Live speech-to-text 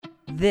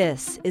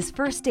This is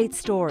First Date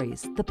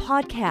Stories, the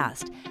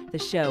podcast, the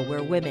show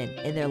where women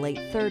in their late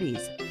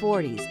 30s,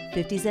 40s,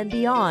 50s, and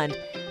beyond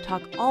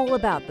talk all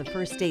about the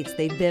first dates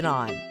they've been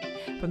on.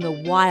 From the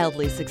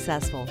wildly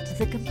successful to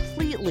the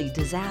completely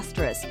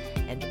disastrous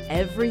and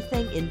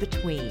everything in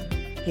between.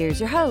 Here's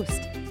your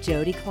host,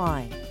 Jody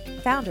Klein,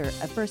 founder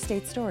of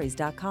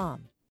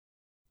FirstDateStories.com.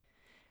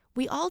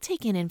 We all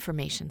take in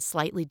information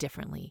slightly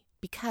differently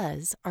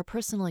because our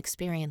personal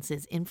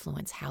experiences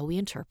influence how we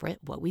interpret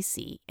what we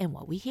see and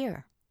what we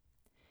hear.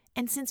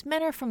 And since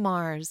men are from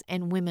Mars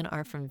and women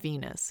are from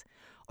Venus,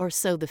 or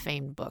so the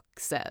famed book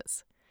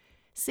says,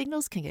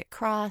 signals can get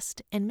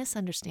crossed and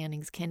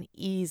misunderstandings can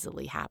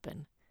easily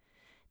happen.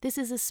 This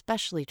is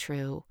especially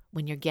true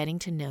when you're getting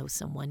to know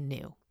someone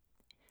new.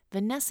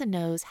 Vanessa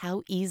knows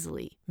how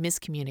easily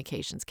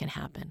miscommunications can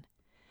happen.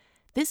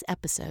 This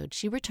episode,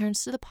 she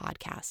returns to the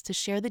podcast to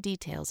share the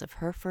details of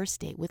her first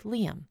date with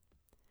Liam.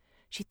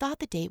 She thought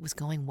the date was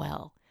going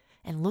well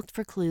and looked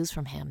for clues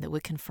from him that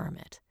would confirm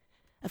it.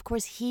 Of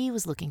course, he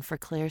was looking for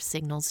clear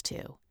signals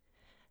too.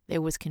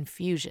 There was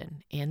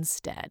confusion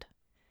instead.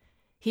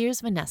 Here's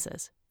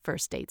Vanessa's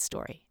first date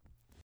story.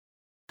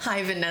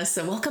 Hi,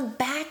 Vanessa. Welcome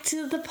back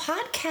to the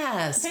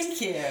podcast. Thank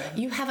you.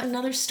 You have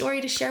another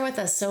story to share with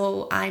us,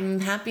 so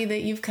I'm happy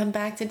that you've come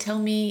back to tell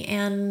me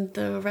and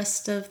the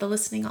rest of the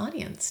listening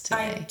audience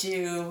today.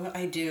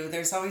 I do.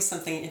 There's always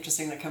something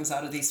interesting that comes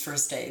out of these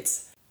first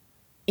dates.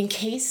 In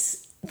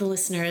case the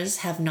listeners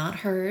have not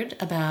heard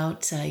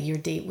about your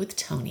date with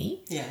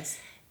Tony, Yes.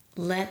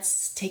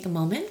 let's take a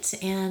moment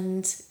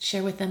and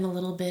share with them a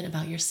little bit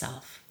about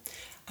yourself.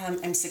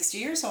 I'm 60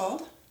 years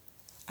old.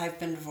 I've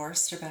been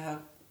divorced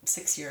about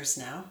 6 years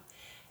now.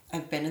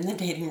 I've been in the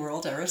dating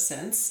world ever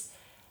since.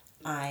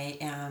 I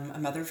am a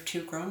mother of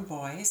 2 grown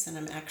boys, and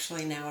I'm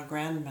actually now a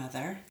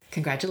grandmother.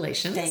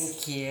 Congratulations.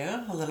 Thank you.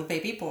 A little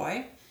baby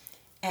boy.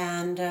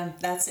 And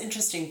that's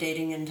interesting,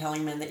 dating and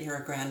telling men that you're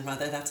a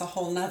grandmother. That's a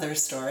whole nother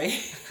story.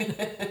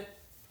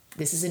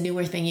 This is a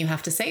newer thing you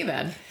have to say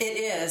then. It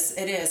is.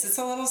 It's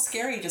a little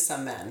scary to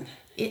some men.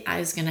 I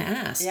was going to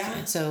ask.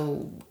 Yeah.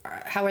 So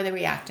how are they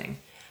reacting?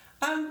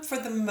 For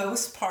the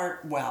most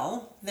part,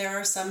 well. There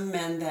are some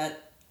men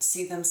that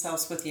see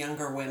themselves with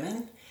younger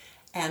women,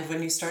 and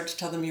when you start to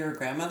tell them you're a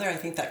grandmother, I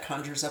think that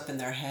conjures up in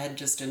their head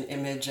just an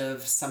image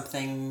of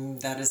something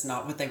that is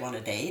not what they want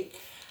to date.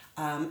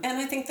 And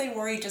I think they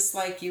worry just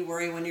like you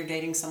worry when you're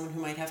dating someone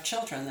who might have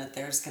children, that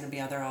there's going to be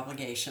other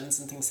obligations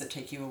and things that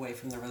take you away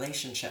from the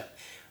relationship,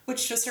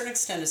 which to a certain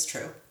extent is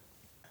true.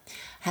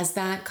 Has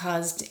that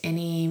caused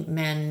any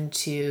men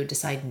to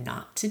decide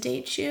not to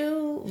date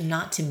you,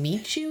 not to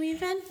meet you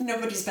even?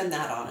 Nobody's been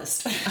that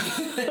honest.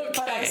 Okay.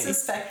 But I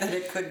suspect that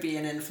it could be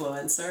an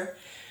influencer.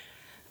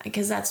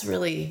 Because that's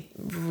really,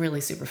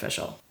 really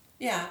superficial.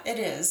 Yeah, it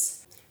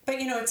is. But,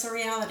 it's a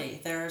reality.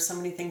 There are so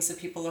many things that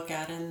people look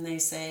at and they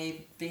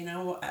say,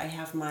 I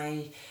have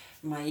my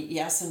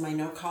yes and my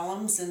no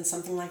columns, and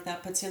something like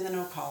that puts you in the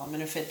no column.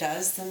 And if it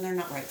does, then they're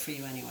not right for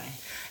you anyway.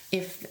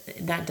 If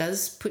that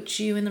does put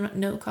you in the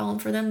no column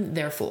for them,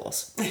 they're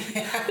fools.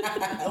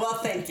 Well,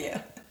 thank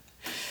you.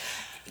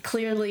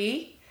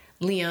 Clearly,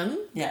 Liam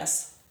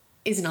Yes.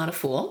 is not a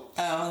fool.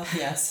 Oh,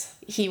 yes.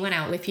 He went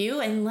out with you,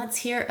 and let's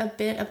hear a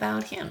bit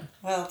about him.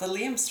 Well, the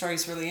Liam story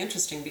is really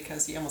interesting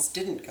because he almost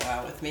didn't go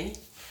out with me.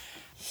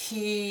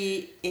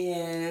 He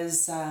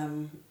is a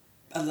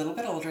little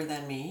bit older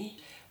than me.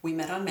 We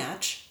met on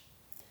Match,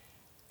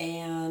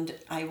 and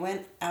I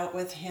went out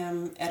with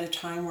him at a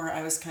time where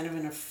I was kind of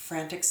in a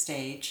frantic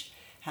stage,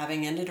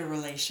 having ended a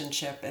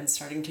relationship and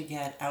starting to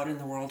get out in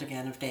the world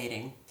again of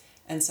dating.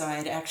 And so I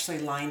had actually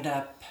lined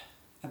up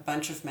a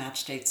bunch of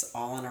Match dates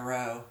all in a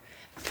row.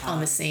 On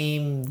the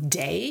same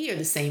day or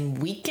the same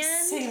weekend?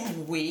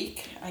 Same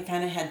week. I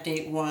kind of had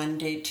date 1,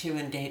 date 2,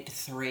 and date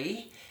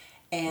 3.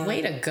 And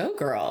Way to go,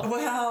 girl.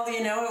 well,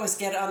 it was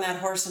get on that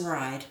horse and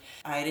ride.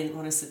 I didn't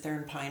want to sit there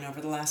and pine over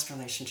the last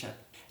relationship.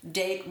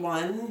 Date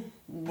 1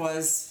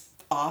 was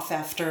off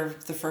after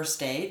the first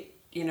date.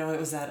 It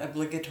was that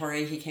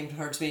obligatory, he came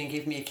towards me and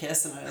gave me a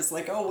kiss, and I was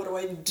like, oh, what do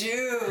I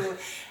do?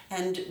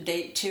 And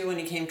date 2, when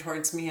he came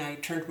towards me, I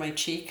turned my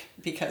cheek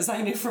because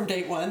I knew from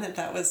date 1 that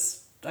I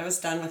was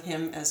done with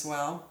him as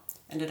well.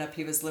 Ended up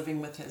he was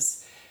living with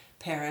his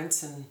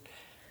parents, and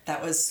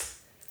that was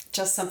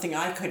just something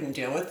I couldn't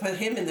deal with. Put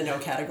him in the no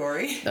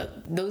category.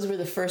 Those were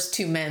the first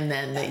 2 men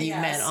then that you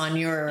Yes. met on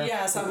your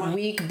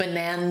week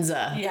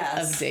bonanza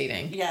of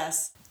dating.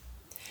 Yes.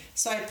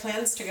 So I had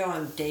plans to go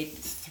on date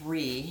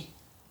 3,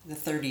 the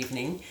third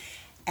evening,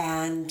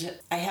 and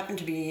I happened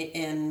to be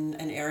in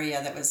an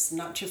area that was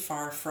not too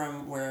far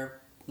from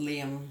where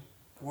Liam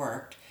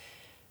worked.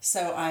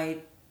 So I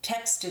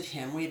texted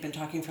him. We had been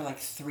talking for like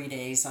 3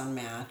 days on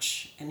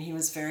Match, and he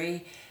was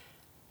very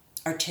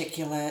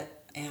articulate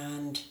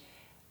and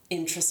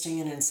interesting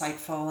and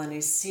insightful, and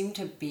he seemed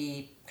to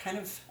be kind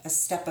of a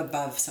step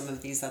above some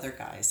of these other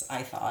guys,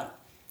 I thought.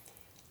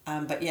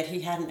 But yet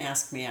he hadn't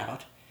asked me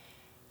out.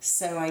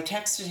 So I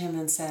texted him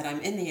and said, I'm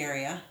in the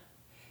area,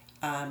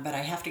 but I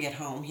have to get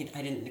home.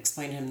 I didn't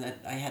explain to him that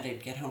I had to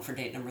get home for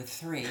date number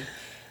 3.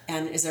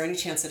 And is there any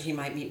chance that he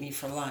might meet me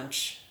for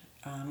lunch,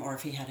 or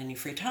if he had any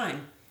free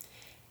time?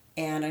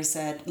 And I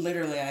said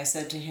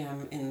to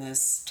him in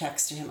this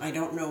text to him, I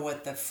don't know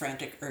what the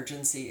frantic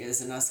urgency is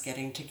in us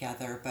getting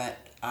together, but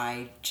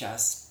I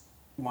just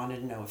wanted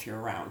to know if you're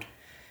around.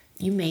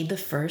 You made the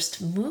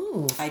first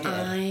move. I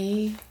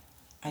did.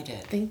 I did.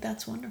 I think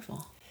that's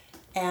wonderful.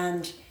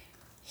 And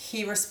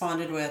he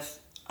responded with,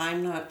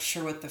 I'm not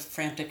sure what the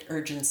frantic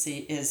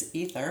urgency is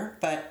either,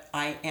 but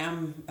I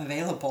am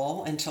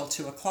available until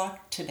 2:00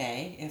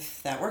 today,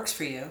 if that works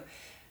for you.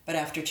 But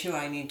after 2,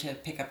 I need to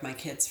pick up my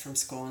kids from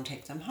school and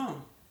take them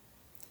home.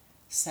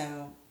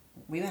 So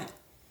we met.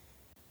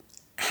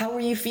 How were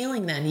you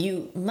feeling then?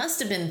 You must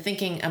have been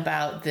thinking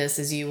about this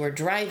as you were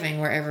driving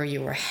wherever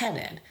you were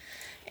headed.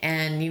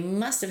 And you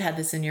must have had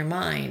this in your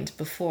mind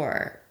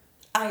before.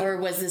 Or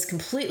was this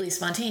completely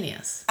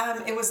spontaneous?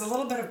 It was a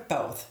little bit of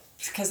both.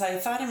 Because I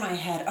thought in my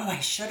head, I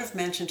should have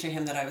mentioned to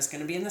him that I was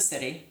going to be in the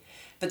city.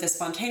 But the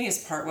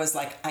spontaneous part was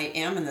like, I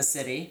am in the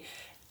city.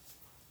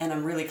 And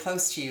I'm really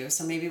close to you,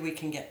 so maybe we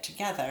can get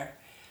together.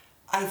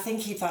 I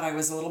think he thought I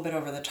was a little bit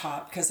over the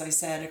top because I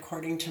said,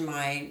 according to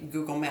my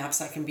Google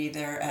Maps, I can be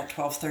there at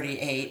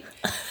 12:38,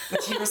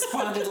 which he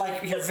responded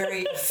like, you're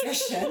very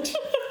efficient.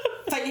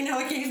 But,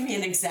 it gave me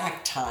an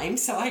exact time,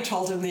 so I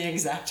told him the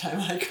exact time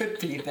I could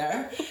be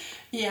there.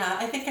 Yeah,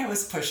 I think I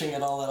was pushing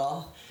it a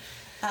little.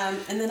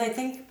 And then I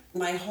think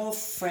my whole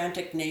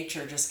frantic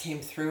nature just came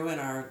through in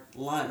our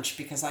lunch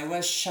because I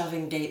was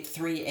shoving date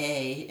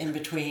 3A in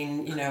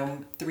between,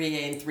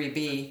 3A and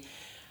 3B.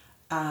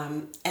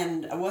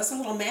 And I was a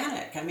little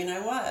manic. I mean, I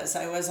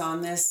was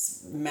on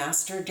this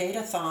master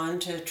date-a-thon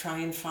to try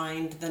and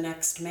find the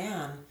next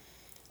man.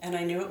 And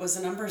I knew it was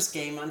a numbers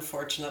game,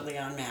 unfortunately,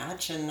 on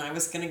Match, and I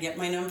was going to get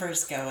my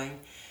numbers going.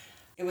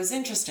 It was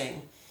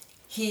interesting.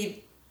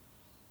 He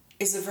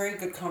is a very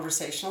good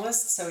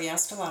conversationalist, so he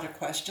asked a lot of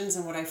questions,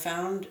 and what I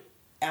found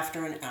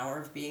after an hour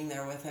of being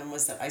there with him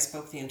was that I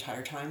spoke the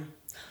entire time,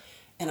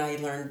 and I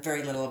learned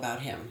very little about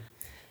him.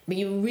 But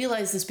you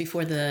realized this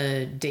before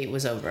the date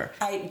was over.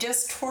 I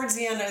just, towards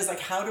the end, I was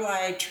like, how do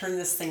I turn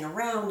this thing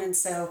around? And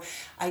so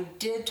I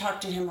did talk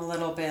to him a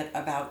little bit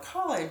about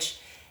college,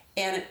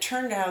 and it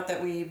turned out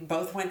that we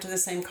both went to the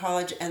same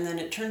college, and then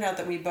it turned out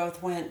that we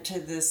both lived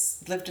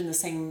in the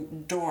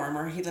same dorm,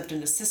 or he lived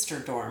in a sister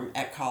dorm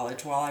at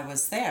college while I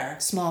was there.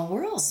 Small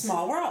world.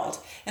 Small world.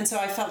 And so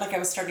I felt like I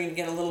was starting to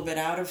get a little bit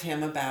out of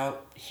him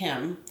about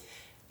him,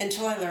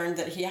 until I learned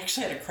that he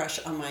actually had a crush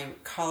on my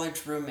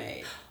college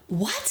roommate.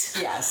 What?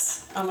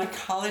 Yes, on my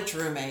college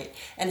roommate,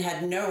 and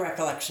had no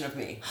recollection of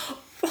me.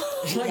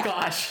 Oh my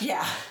gosh.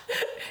 Yeah.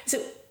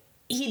 So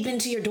he'd been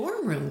to your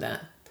dorm room then?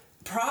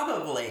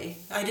 Probably.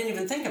 I didn't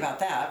even think about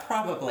that.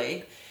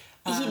 Probably.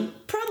 He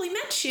probably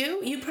met you.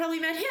 You probably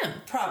met him.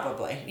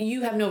 Probably.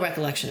 You have no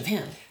recollection of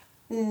him.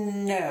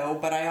 No,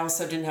 but I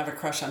also didn't have a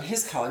crush on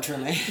his college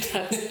roommate.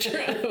 That's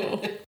true.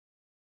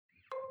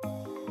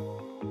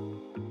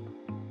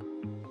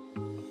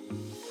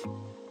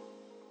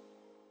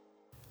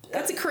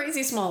 That's a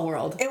crazy small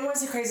world. It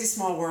was a crazy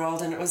small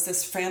world, and it was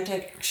this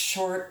frantic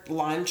short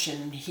lunch,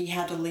 and he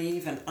had to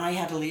leave, and I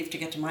had to leave to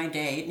get to my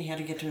date, and he had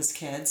to get to his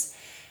kids.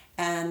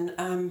 And,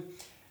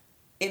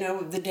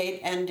 the date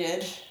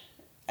ended,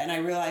 and I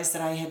realized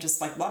that I had just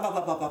like blah, blah,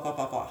 blah, blah, blah, blah,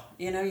 blah, blah.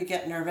 You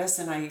get nervous,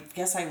 and I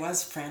guess I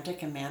was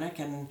frantic and manic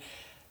and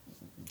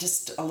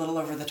just a little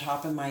over the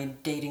top in my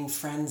dating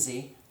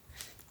frenzy.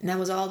 And that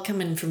was all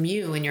coming from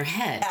you in your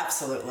head.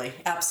 Absolutely,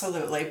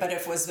 absolutely. But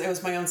it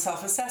was my own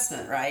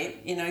self-assessment,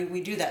 right?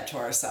 We do that to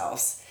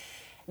ourselves.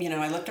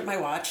 I looked at my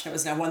watch, and it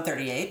was now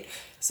 1:38,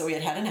 so we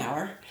had an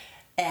hour.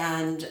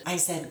 And I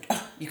said,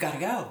 you got to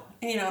go.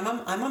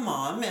 I'm a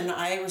mom, and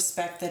I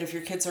respect that if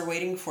your kids are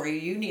waiting for you,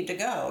 you need to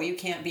go. You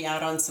can't be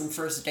out on some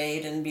first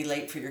date and be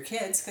late for your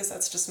kids, because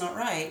that's just not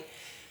right.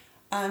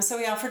 So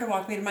he offered to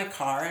walk me to my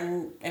car,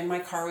 and my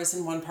car was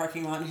in one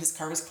parking lot, and his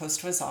car was close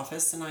to his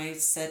office. And I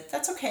said,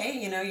 that's okay.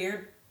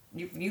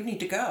 You need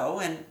to go.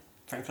 And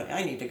frankly,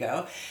 I need to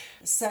go.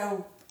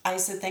 So I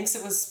said, thanks.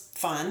 It was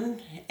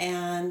fun.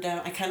 And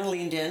I kind of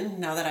leaned in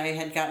now that I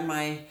had gotten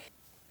my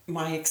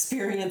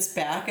experience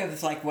back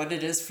of like what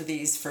it is for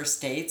these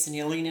first dates, and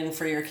you lean in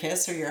for your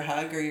kiss or your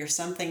hug or your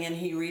something, and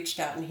he reached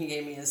out and he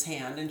gave me his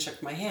hand and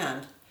shook my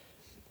hand.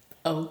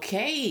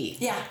 Okay.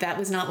 Yeah. That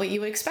was not what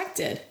you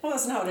expected. Well,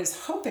 it's not what I was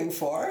hoping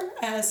for.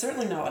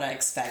 Certainly not what I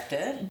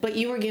expected. But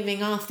you were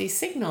giving off these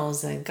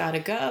signals that gotta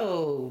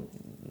go.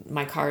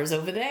 My car's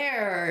over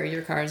there,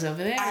 your car's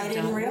over there. I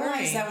didn't realize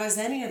worry. that was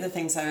any of the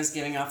things I was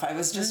giving off. I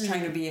was just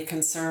trying to be a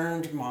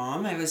concerned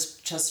mom. I was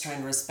just trying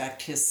to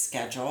respect his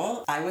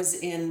schedule. I was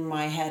in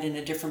my head in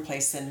a different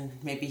place than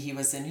maybe he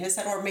was in his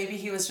head, or maybe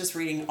he was just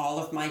reading all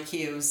of my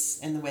cues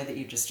in the way that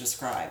you just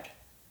described.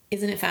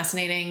 Isn't it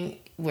fascinating?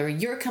 Where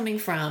you're coming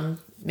from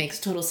makes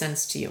total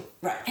sense to you.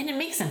 Right. And it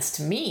makes sense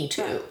to me,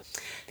 too. Right.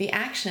 The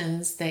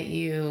actions that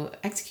you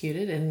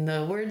executed and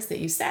the words that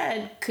you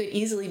said could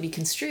easily be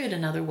construed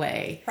another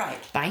way. Right.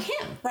 By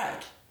him.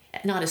 Right.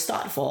 Not as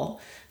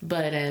thoughtful,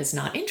 but as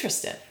not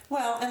interested.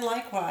 Well, and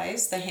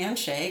likewise, the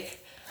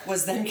handshake,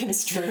 was then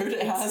construed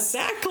as,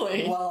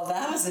 exactly. well,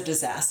 that was a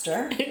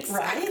disaster.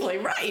 Exactly,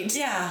 right.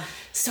 Yeah.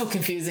 So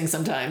confusing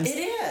sometimes. It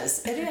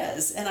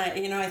is. And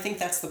I think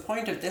that's the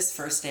point of this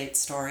first date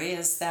story,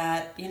 is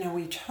that,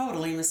 we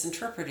totally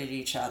misinterpreted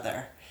each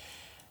other.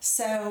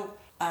 So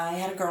I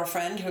had a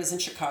girlfriend who was in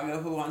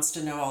Chicago who wants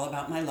to know all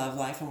about my love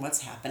life and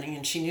what's happening,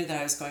 and she knew that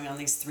I was going on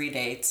these 3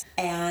 dates.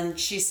 And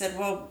she said,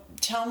 well,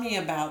 tell me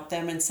about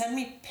them and send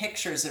me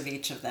pictures of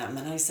each of them.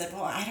 And I said,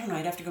 well, I don't know,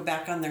 I'd have to go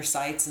back on their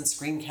sites and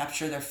screen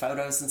capture their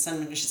photos and send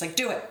them. And she's like,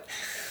 do it.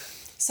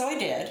 So I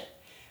did.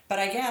 But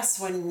I guess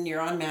when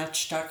you're on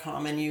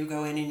Match.com and you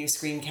go in and you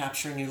screen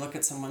capture and you look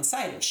at someone's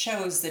site, it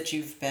shows that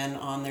you've been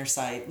on their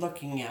site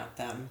looking at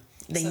them.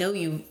 They know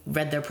you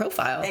read their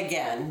profile.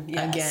 Again,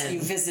 yes. Again.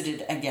 You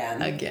visited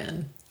again.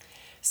 Again.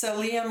 So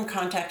Liam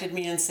contacted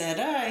me and said,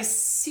 I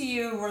see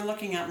you were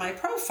looking at my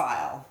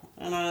profile.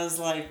 And I was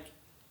like,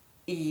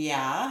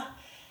 yeah.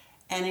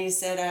 And he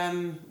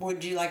said,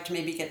 would you like to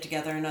maybe get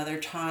together another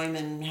time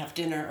and have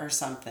dinner or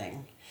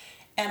something?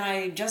 And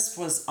I just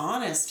was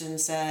honest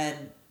and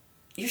said,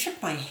 you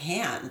shook my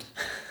hand.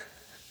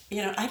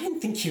 I didn't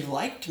think you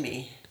liked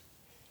me.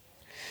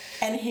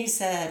 And he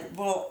said,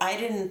 well, I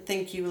didn't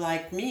think you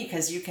liked me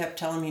because you kept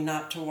telling me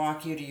not to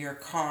walk you to your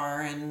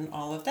car and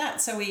all of that.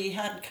 So we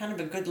had kind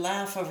of a good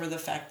laugh over the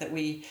fact that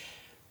we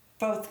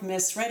both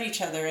misread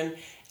each other.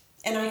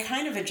 And I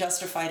kind of had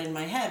justified in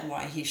my head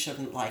why he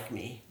shouldn't like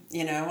me.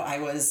 I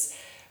was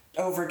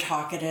over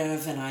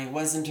talkative and I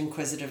wasn't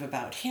inquisitive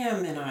about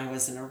him, and I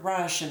was in a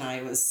rush and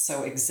I was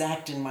so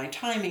exact in my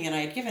timing, and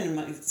I had given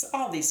him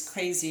all these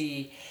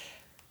crazy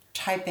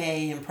type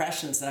A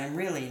impressions that I'm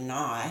really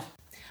not.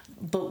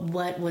 But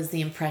what was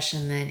the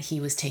impression that he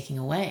was taking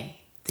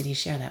away? Did he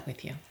share that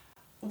with you?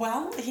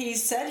 Well, he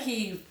said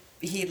he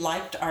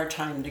liked our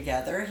time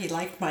together. He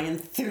liked my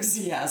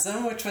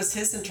enthusiasm, which was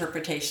his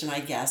interpretation, I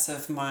guess,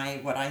 of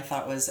what I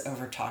thought was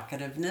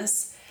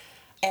over-talkativeness.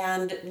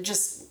 And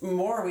just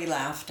more, we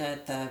laughed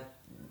at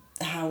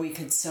how we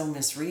could so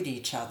misread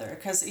each other.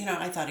 Because,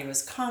 I thought he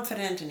was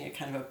confident and he had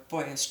kind of a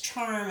boyish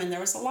charm. And there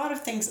was a lot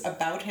of things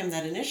about him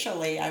that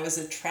initially I was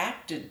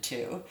attracted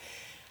to,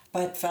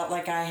 but felt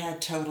like I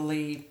had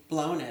totally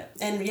blown it.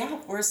 And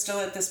yeah, we're still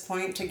at this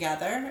point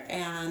together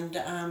and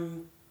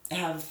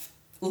have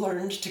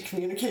learned to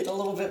communicate a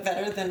little bit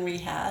better than we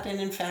had. And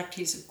in fact,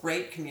 he's a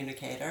great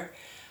communicator.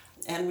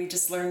 And we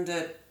just learned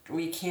that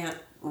we can't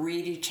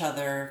read each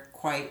other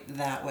quite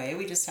that way.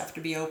 We just have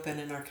to be open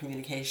in our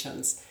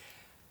communications.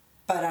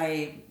 But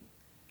I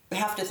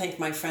have to thank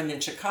my friend in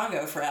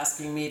Chicago for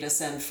asking me to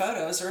send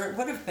photos, or it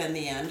would have been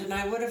the end, and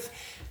I would have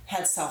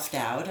had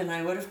self-doubt, and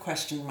I would have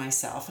questioned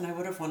myself, and I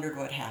would have wondered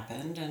what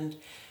happened. And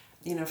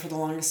for the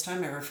longest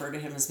time I refer to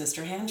him as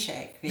Mr.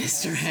 Handshake.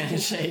 Mr.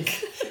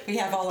 Handshake. We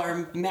have all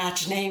our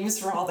match names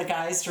for all the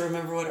guys to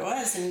remember what it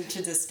was, and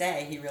to this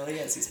day he really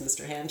is. He's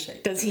Mr.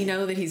 Handshake. Does he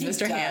know that he's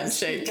Mr.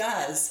 Handshake? He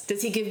does.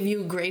 Does he give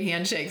you great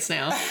handshakes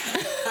now?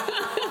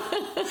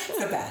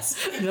 The best.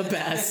 The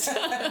best.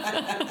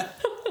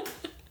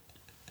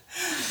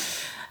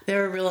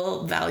 There are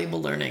real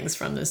valuable learnings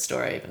from this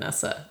story,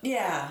 Vanessa.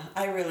 Yeah,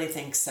 I really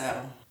think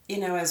so.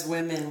 As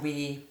women,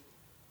 we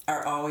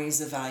are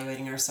always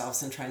evaluating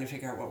ourselves and trying to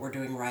figure out what we're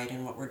doing right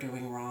and what we're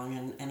doing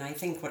wrong. And I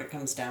think what it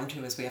comes down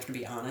to is we have to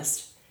be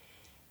honest.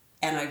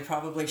 And I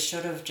probably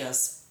should have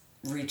just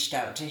reached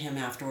out to him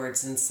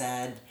afterwards and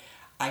said,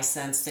 I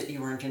sense that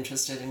you weren't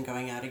interested in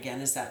going out again.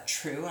 Is that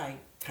true? I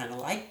kind of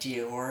liked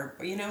you. Or,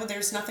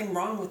 there's nothing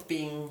wrong with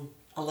being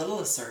a little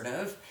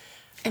assertive.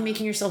 And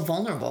making yourself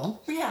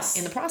vulnerable. Yes.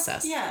 In the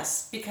process.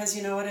 Yes, because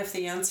you know what? If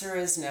the answer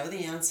is no,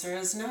 the answer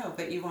is no.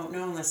 But you won't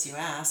know unless you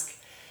ask.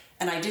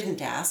 And I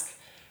didn't ask,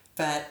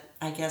 but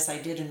I guess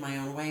I did in my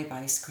own way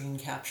by screen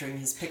capturing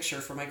his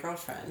picture for my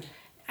girlfriend.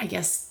 I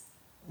guess,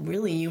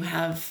 really, you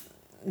have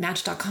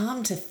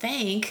Match.com to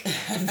thank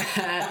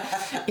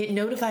that it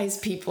notifies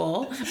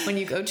people when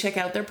you go check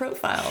out their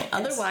profile. Yes.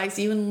 Otherwise,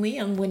 you and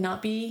Liam would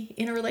not be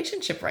in a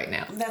relationship right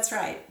now. That's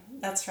right.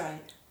 That's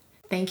right.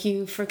 Thank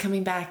you for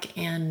coming back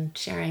and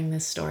sharing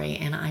this story,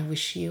 and I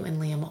wish you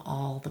and Liam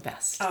all the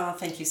best. Oh,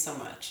 thank you so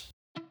much.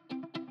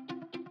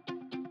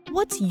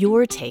 What's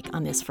your take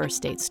on this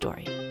first date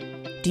story?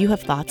 Do you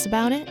have thoughts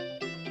about it?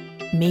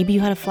 Maybe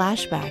you had a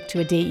flashback to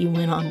a date you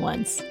went on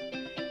once.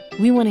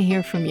 We want to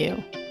hear from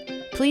you.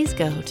 Please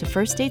go to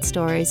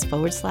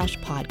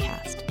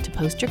firstdatestories.com/podcast to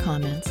post your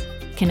comments,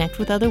 connect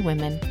with other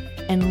women,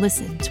 and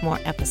listen to more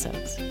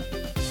episodes.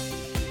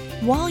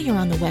 While you're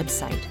on the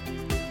website,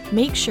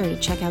 make sure to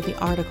check out the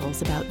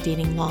articles about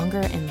dating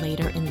longer and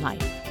later in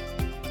life.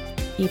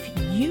 If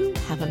you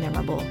have a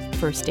memorable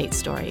first date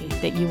story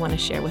that you want to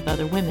share with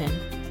other women,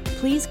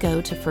 please go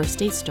to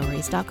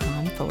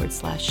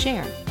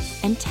firstdatestories.com/share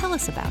and tell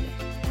us about it.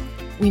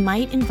 We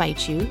might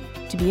invite you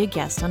to be a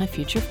guest on a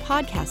future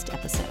podcast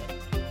episode,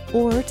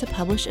 or to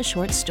publish a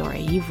short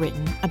story you've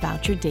written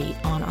about your date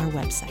on our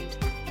website.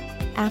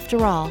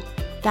 After all,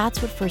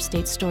 that's what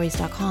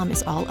firstdatestories.com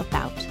is all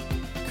about,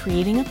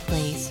 creating a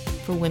place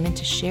for women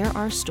to share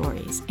our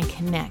stories and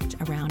connect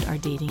around our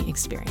dating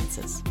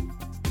experiences.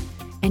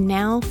 And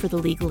now for the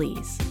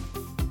legalese.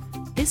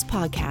 This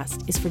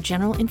podcast is for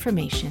general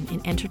information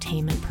and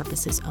entertainment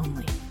purposes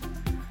only,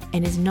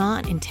 and is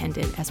not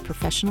intended as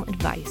professional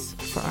advice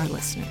for our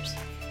listeners.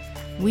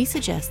 We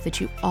suggest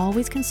that you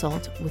always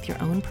consult with your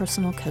own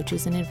personal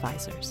coaches and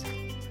advisors.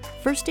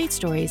 First Date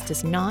Stories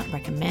does not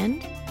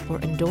recommend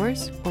or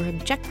endorse or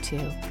object to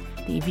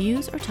the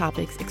views or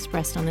topics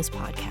expressed on this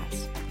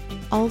podcast.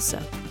 Also,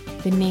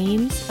 the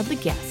names of the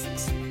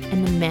guests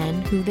and the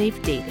men who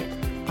they've dated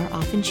are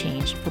often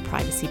changed for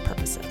privacy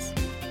purposes.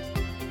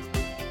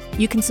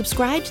 You can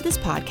subscribe to this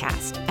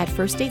podcast at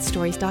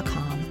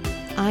firstdatestories.com,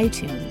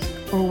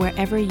 iTunes, or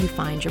wherever you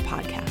find your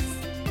podcasts.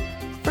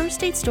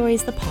 First Date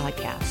Stories, the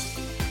podcast,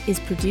 is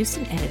produced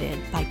and edited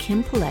by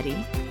Kim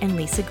Paletti and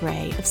Lisa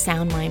Gray of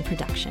Soundmind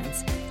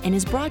Productions and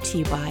is brought to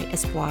you by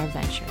Espoir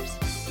Ventures.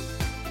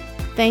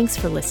 Thanks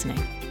for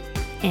listening,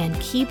 and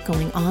keep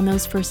going on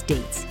those first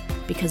dates,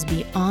 because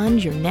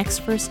beyond your next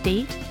first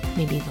date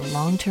may be the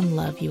long-term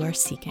love you are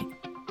seeking.